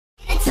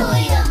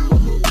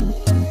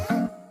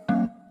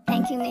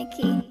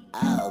Nikki.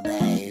 Oh,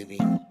 baby.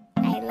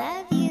 I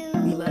love you.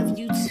 Love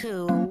you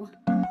too.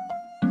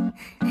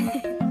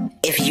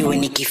 If you a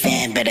Nikki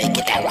fan, better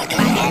get that rocket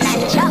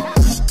and jump.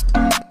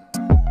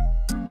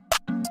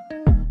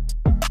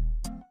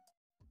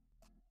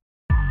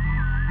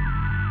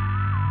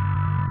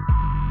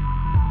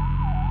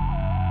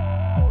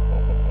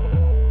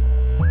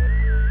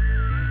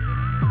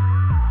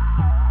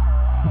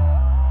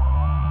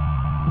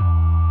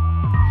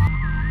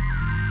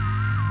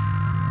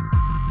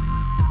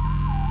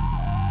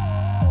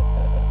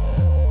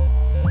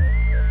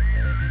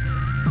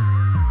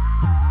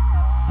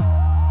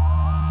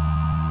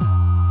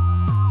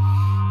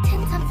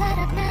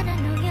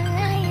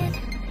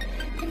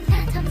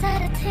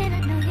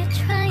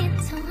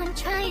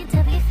 Trying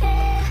to be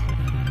fair,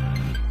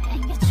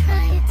 and you're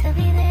trying to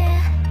be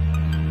there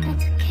and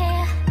to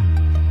care,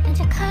 and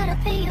you're caught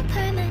up in your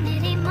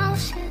permanent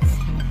emotions.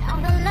 And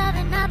all the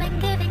loving I've been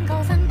giving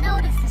goes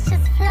unnoticed, it's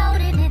just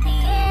floating in the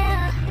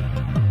air.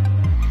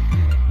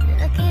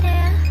 Looky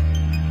there,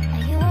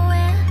 are you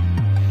aware?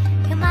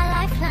 You're my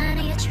lifeline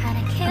and you're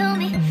trying to kill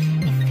me.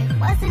 If it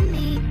wasn't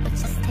me, would you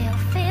still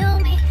feel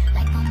me?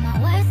 Like on my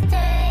worst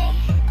day,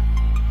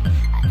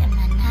 am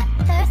I not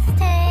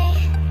thirsty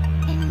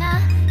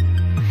enough?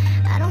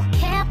 I don't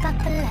care about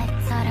the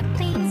lights or the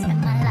beams.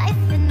 Spend my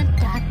life in the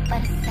dark,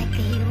 but it's like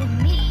you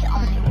and me.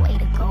 Only way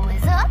to go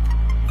is up.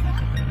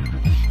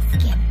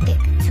 Can't pick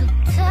too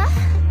tough.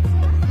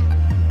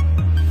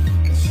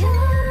 You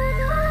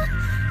and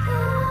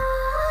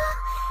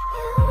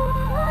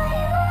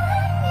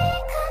me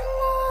could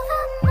move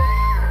a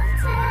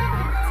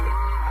mountain.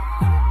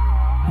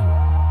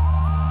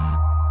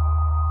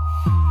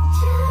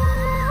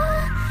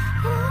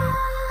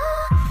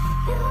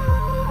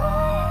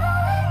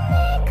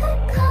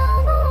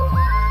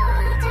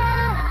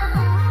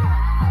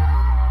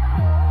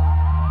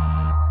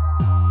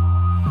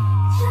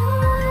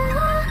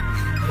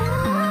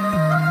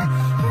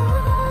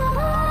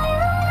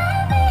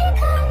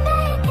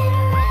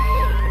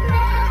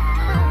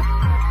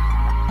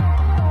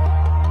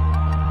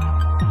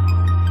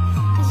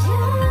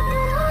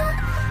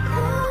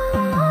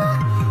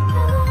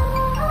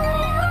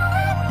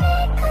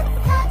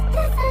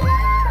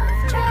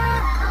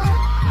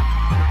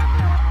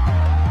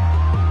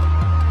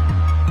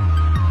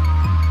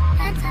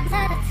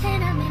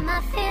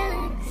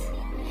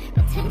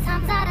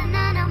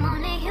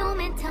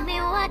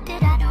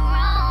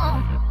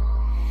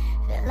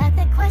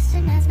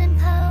 Question has been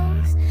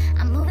posed.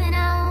 I'm moving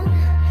on.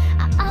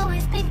 I've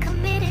always been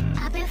committed.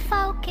 I've been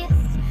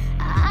focused.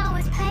 I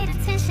always paid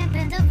attention,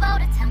 been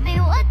devoted. Tell me,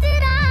 what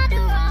did I do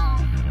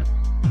wrong?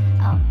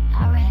 Oh,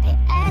 already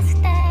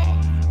asked that.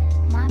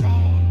 My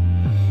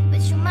bad.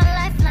 But you my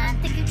lifeline.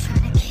 Think you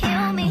trying to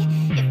kill me.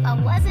 If I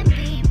wasn't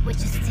me, would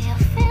you still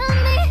feel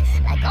me?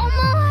 Like on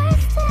my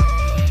worst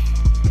day,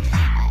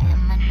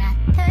 am I not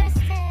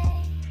thirsty?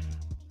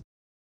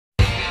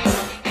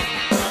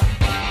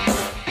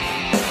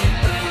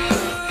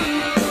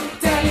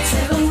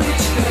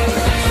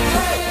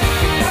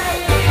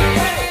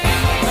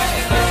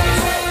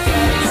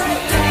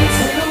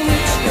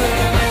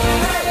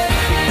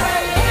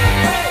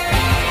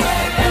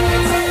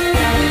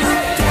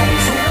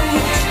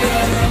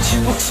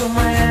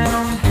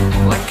 Around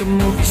like a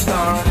movie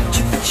star.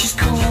 She thinks she's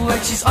cool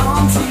like she's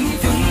on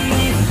TV.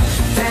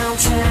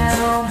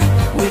 Downtown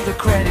with a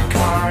credit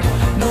card,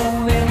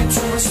 no limit to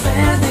her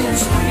spending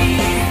spree.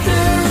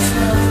 There's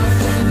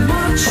nothing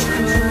much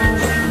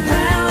going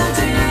round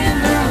in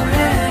her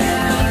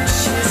head.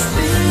 She's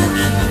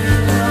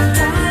thinking of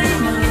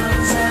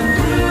diamonds and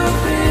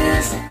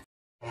rubies.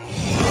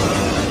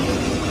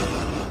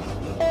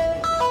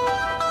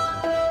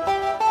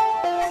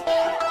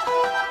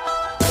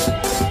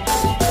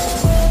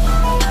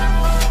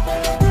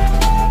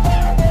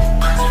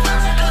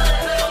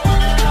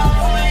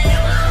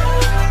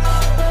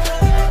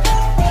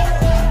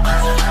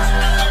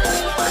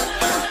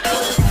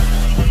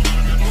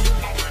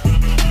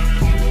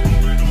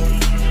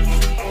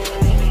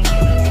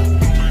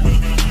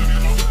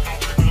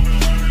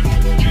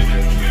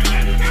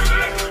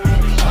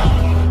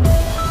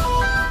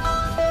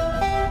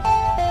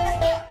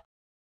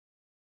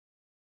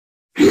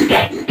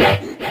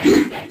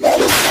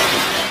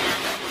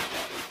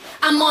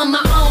 I'm on my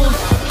own,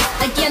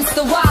 against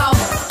the wall.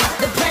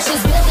 The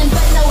pressure's building,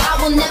 but no, I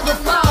will never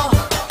fall.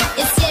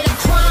 Instead of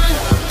crying,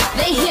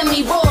 they hear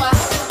me roar.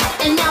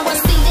 And now I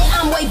see that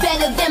I'm way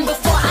better than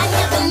before. I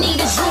never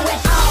needed you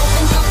at all.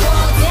 Think I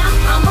fall down,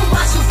 I'ma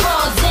watch you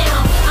fall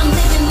down. I'm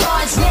living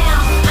large now,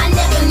 I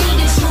never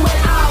needed you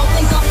at all.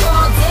 Think I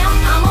fall down,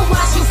 I'ma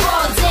watch you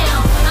fall down.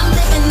 I'm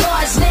living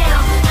large now,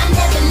 I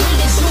never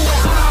needed you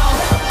at all.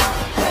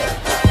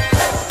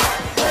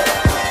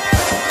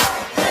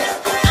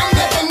 I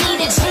never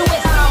needed you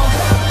at all.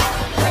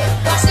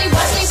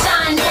 Watch me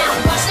shine now.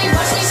 Watch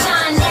me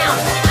shine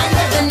now.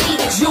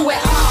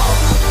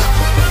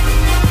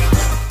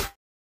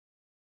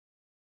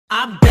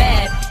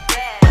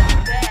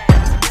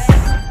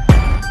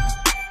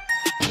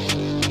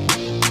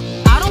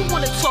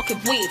 talking,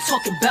 we ain't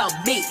talking about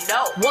me.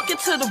 No. Walk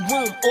into the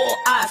room, all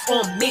eyes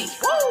on me.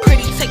 Woo.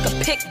 Pretty, take a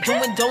pic,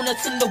 doing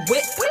donuts in the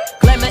whip.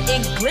 Glamour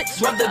and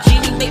glitz, rub the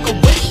genie, make a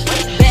wish.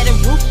 Bad and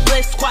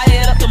ruthless,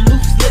 quiet up the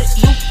loose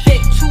lips. New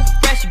fit, too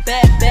fresh,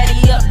 bad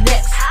baddie up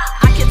next.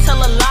 I can tell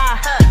a lie,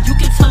 you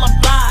can tell I'm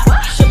fly.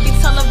 Should be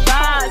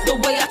televised, the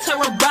way I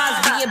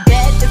terrorize. Being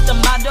bad is the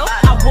motto,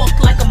 I walk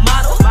like a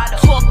model.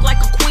 Talk like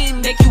a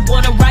queen, make you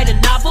wanna write a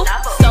novel.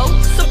 So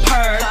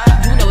superb,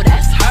 you know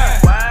that's her.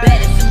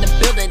 Baddest in the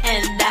building,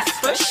 and that's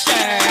for sure.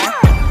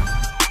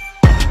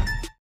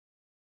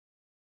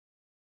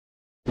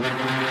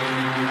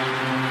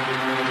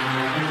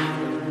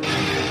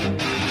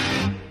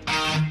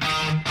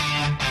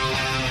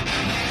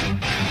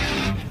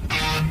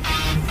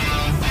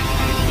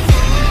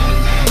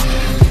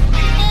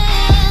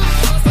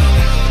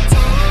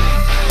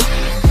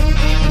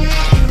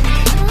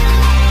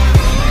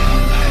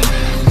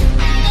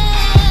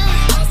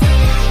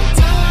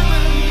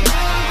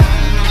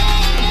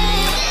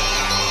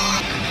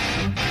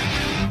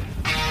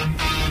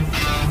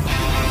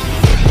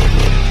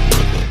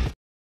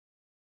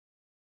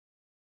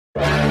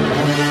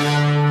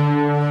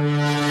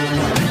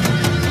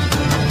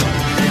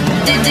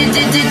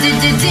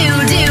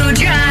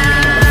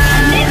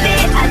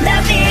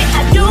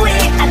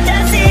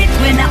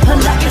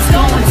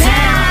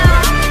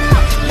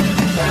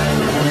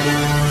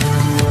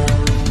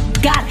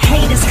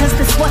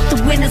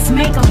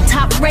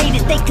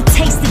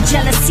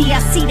 I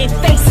see their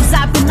faces,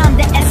 I've been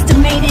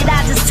underestimated.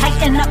 I just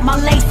tighten up my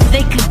laces,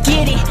 they could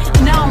get it.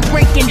 Now I'm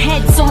breaking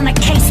heads on a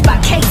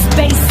case-by-case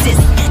basis.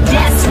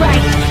 That's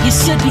right, you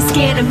should be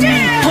scared of me.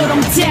 Put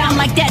them down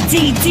like that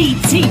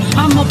DDT.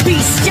 I'm a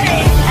beast,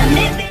 yeah, I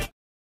live it.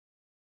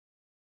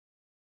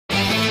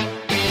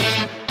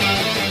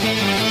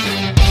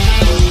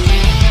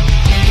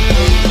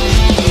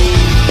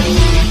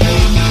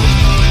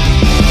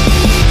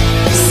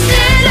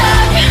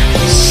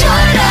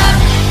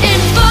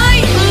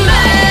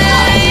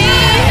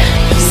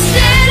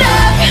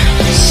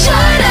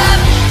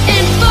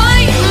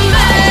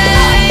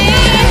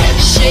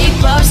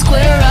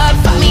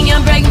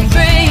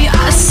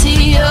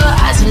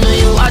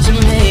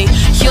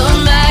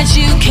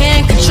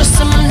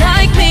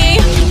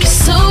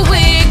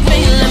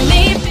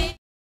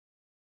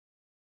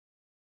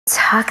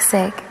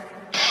 Toxic.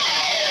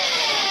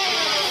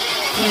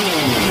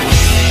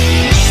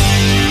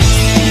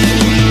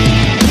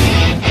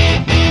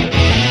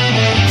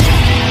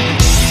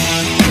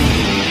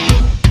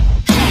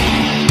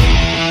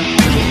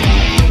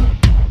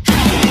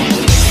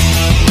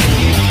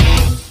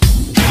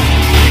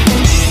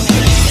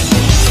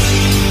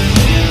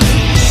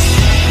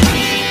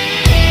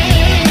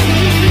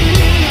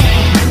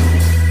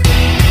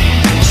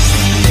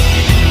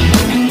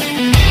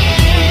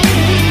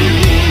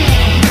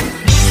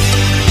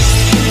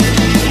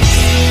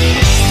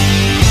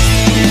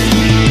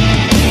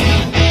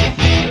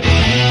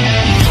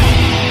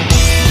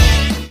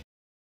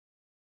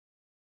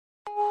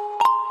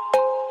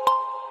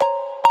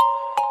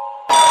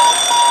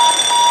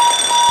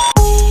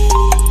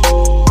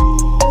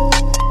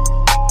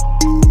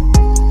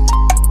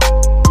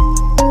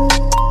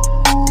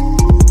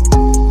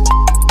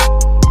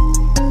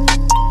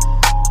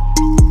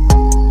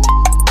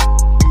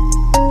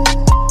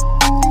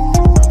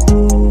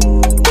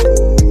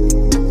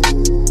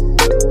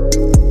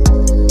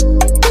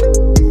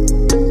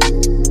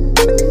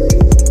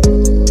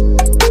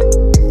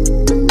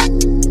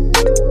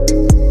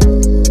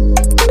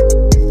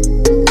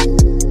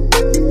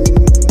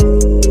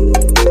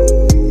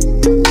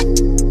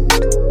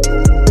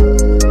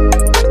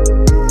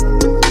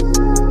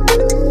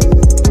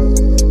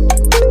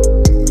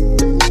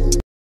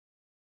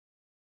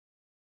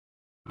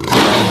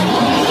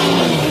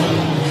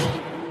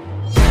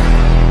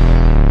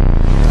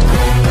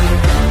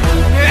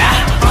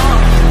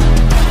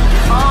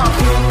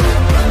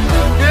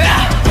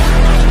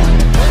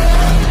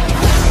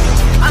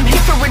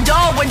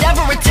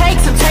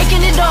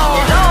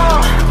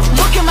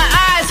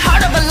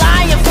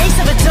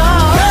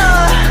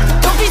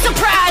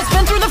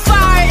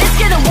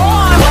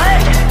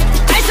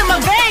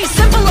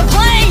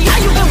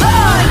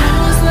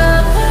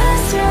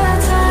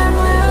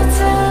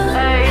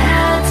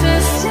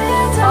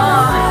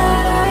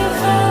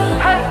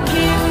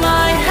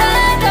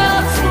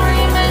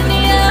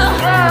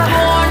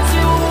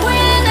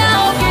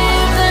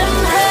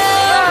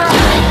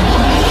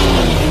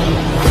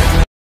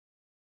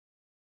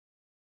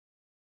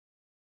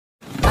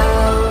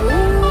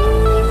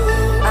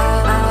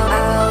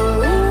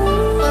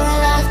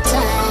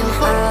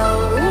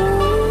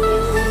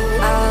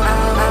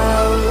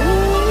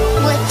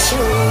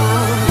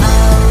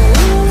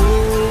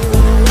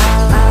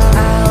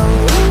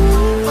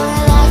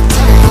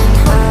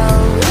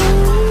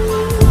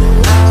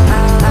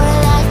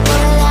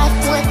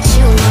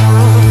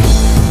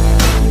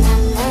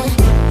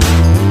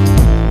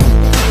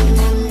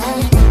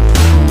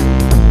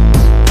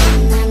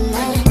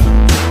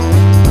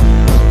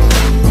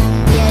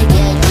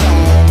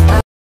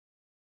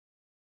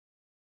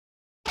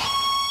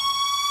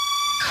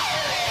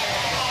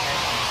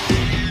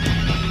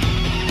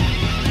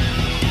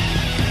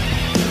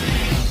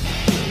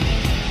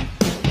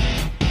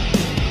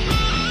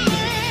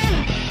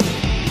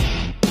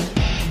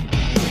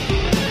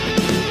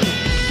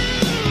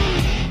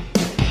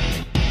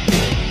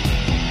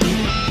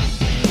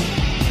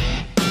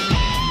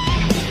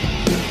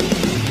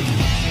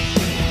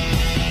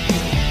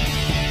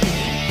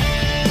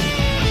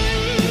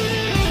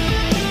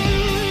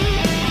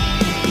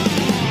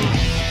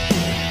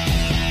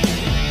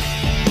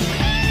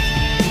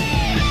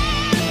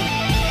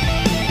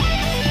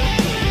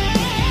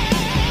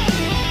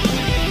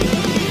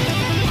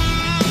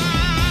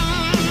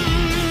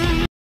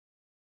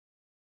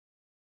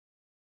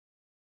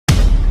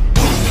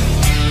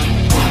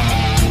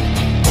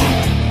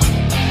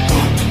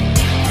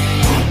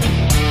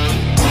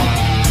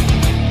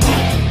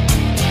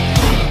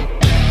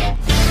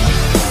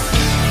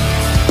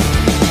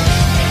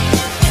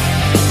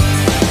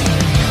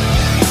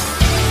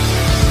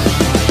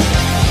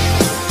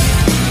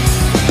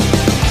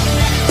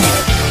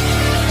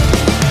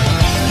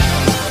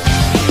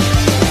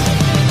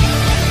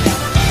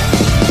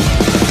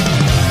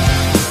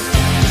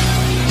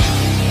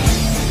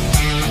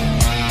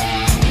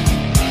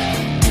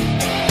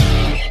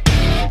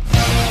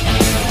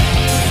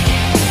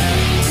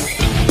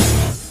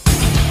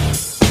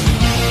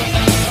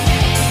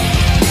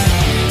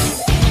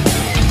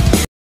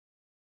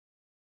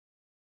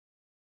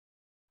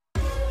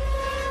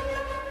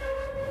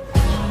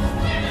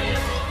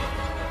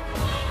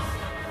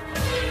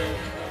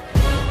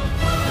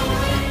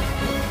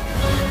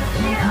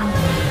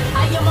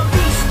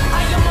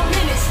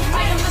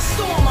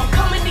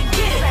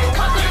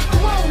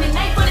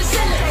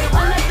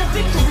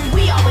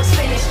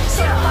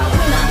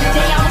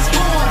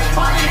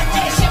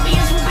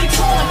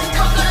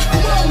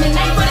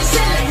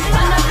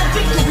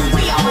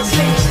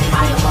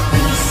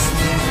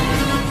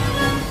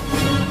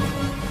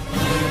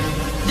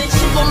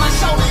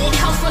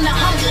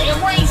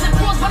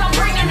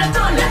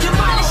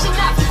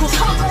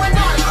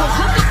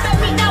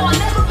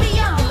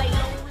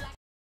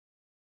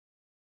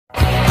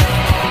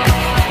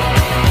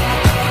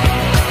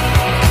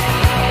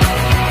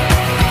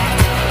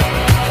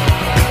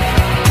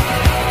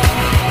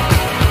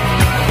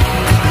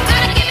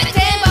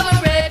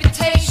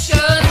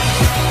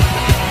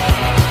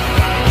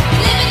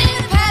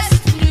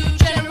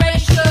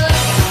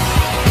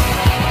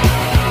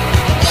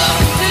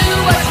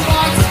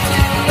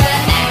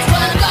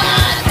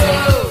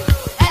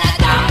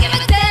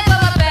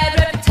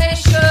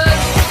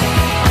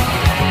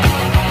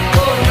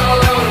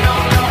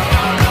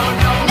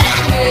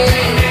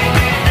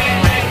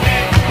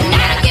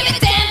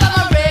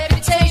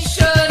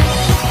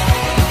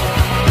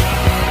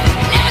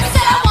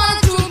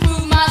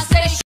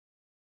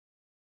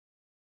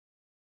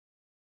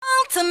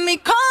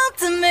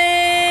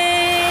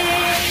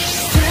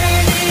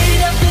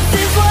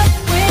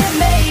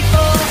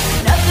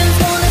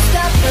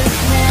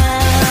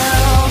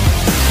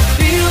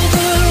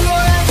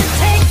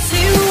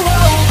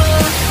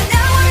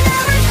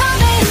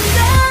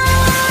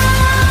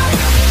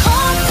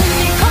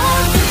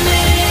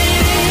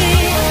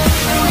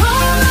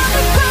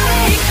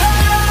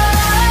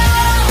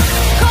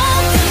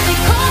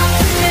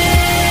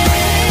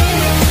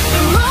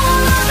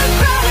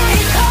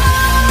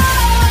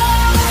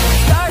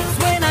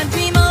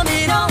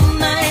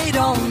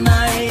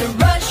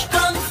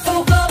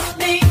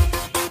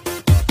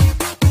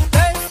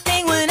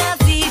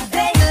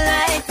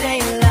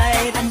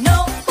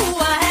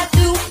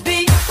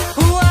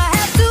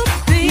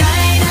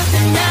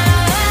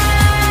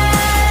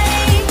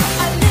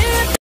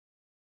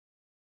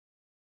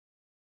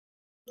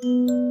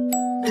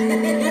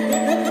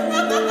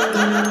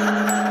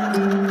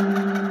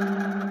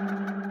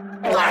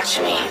 watch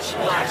me.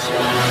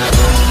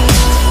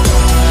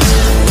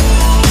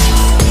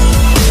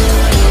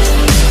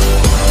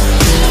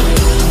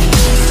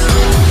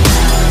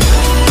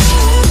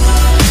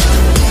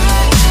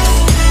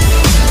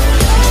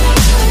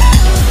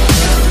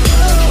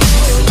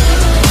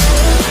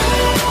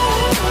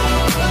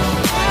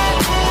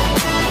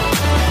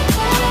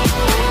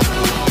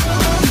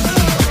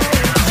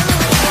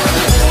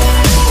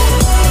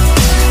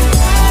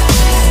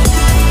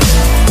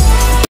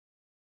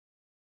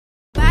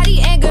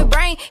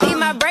 Eat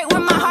my break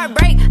when my heart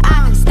break.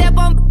 I step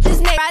on his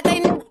neck, right they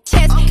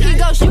chest. He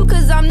goes you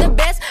cause I'm the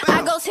best.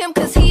 I goes him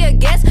cause he a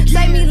guest.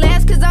 Say me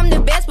last cause I'm the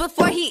best.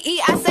 Before he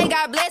eat,